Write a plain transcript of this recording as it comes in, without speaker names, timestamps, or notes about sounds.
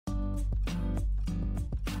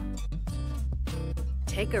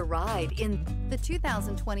Take a ride in the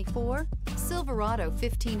 2024 Silverado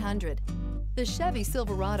 1500. The Chevy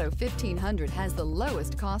Silverado 1500 has the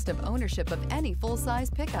lowest cost of ownership of any full-size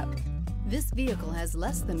pickup. This vehicle has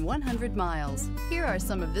less than 100 miles. Here are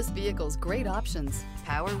some of this vehicle's great options: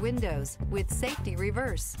 power windows with safety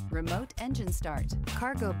reverse, remote engine start,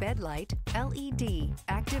 cargo bed light, LED,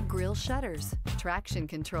 active grille shutters, traction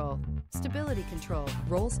control, stability control,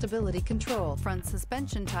 roll stability control, front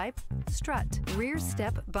suspension type, strut, rear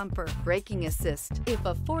step bumper, braking assist. If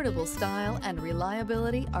affordable style and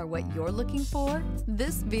reliability are what you're looking for,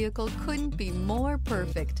 this vehicle couldn't be more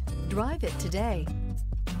perfect. Drive it today.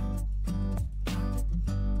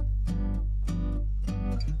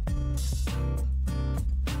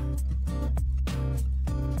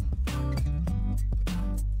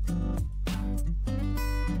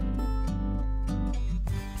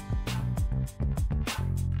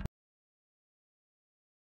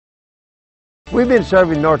 We've been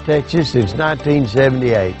serving North Texas since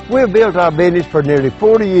 1978. We've built our business for nearly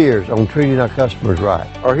 40 years on treating our customers right.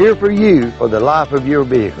 Are here for you for the life of your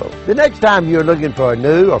vehicle. The next time you're looking for a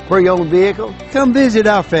new or pre-owned vehicle, come visit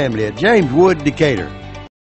our family at James Wood Decatur.